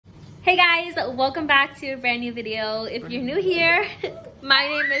Hey guys, welcome back to a brand new video. If you're new here, my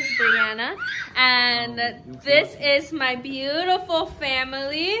name is Brianna and this is my beautiful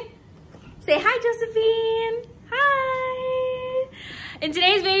family. Say hi, Josephine. Hi. In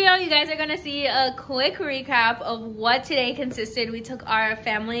today's video, you guys are gonna see a quick recap of what today consisted. We took our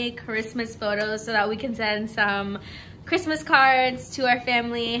family Christmas photos so that we can send some Christmas cards to our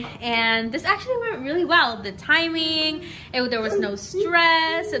family, and this actually went really well. The timing, there was no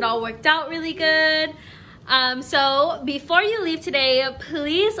stress, it all worked out really good. So before you leave today,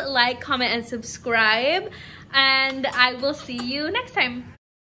 please like, comment, and subscribe, and I will see you next time.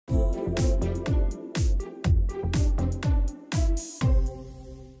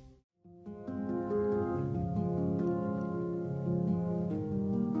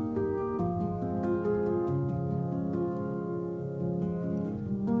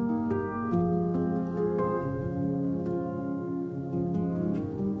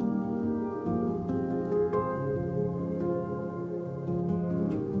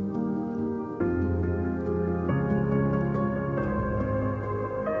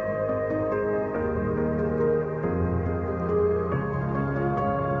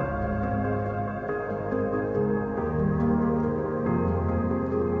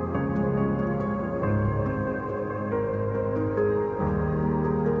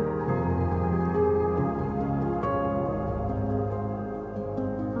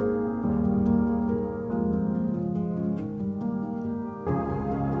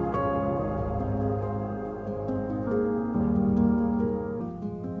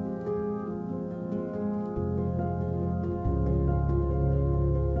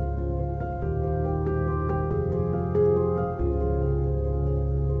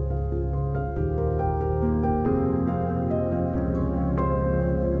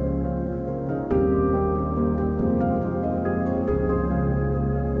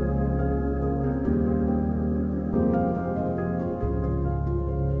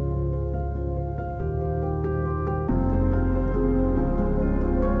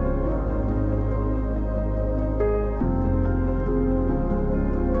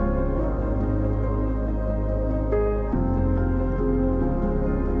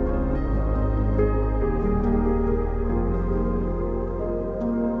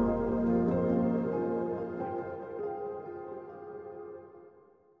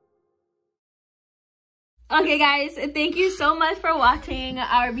 Okay guys, thank you so much for watching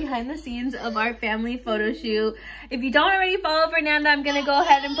our behind the scenes of our family photo shoot. If you don't already follow Fernanda, I'm gonna go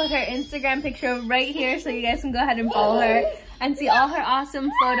ahead and put her Instagram picture right here so you guys can go ahead and follow her and see all her awesome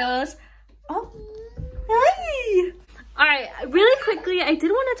photos. Oh, hi! Alright, really quickly, I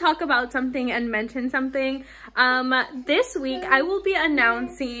did want to talk about something and mention something. This week I will be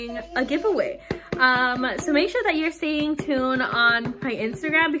announcing a giveaway. So make sure that you're staying tuned on my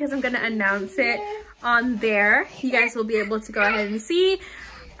Instagram because I'm gonna announce it on there. You guys will be able to go ahead and see.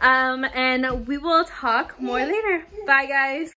 And we will talk more later. Bye guys.